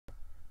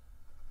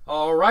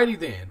Alrighty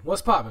then.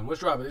 What's poppin'? What's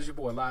dropping? This is your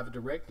boy Live and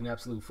Direct in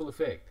absolute full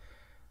effect.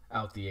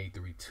 Out the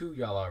 832.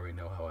 Y'all already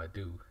know how I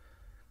do.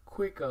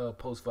 Quick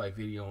post-fight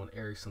video on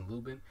Erickson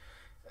Lubin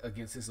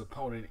against his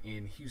opponent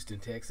in Houston,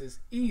 Texas.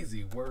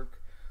 Easy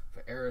work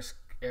for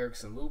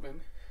Erickson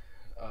Lubin.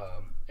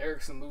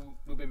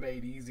 Lubin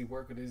made easy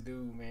work of this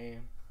dude,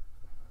 man.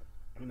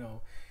 You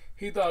know,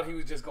 he thought he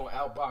was just going to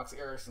outbox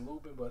Erickson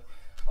Lubin, but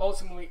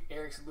ultimately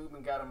Erickson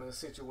Lubin got him in a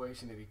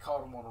situation that he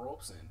caught him on the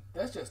ropes, and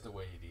that's just the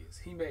way it is.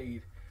 He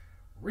made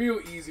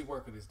real easy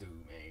work of this dude,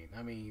 man.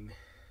 I mean,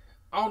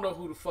 I don't know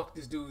who the fuck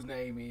this dude's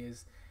name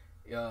is.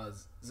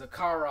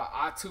 Zakarou,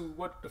 Attou,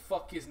 what the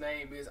fuck his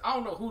name is. I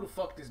don't know who the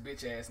fuck this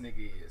bitch ass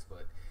nigga is,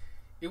 but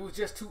it was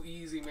just too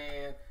easy,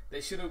 man. They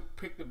should have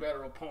picked the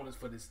better opponents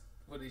for this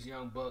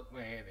young buck,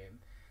 man. And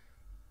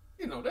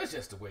you know, that's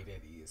just the way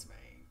that is, man.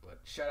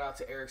 But shout out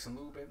to Erickson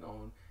Lubin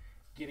on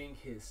getting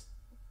his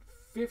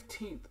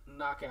 15th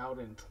knockout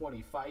in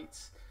 20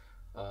 fights.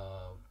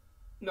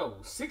 No,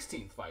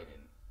 16th fight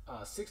in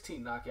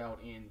 16 knockout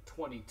in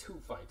 22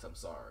 fights. I'm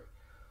sorry.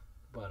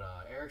 But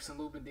Erickson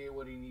Lubin did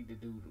what he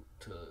needed to do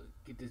to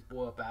get this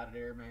boy up out of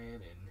there, man.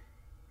 And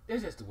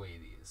that's just the way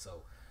it is.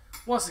 So,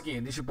 once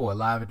again, this your boy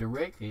Live and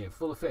Direct in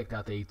full effect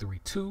out the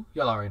 832.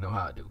 Y'all already know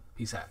how I do.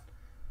 Peace out.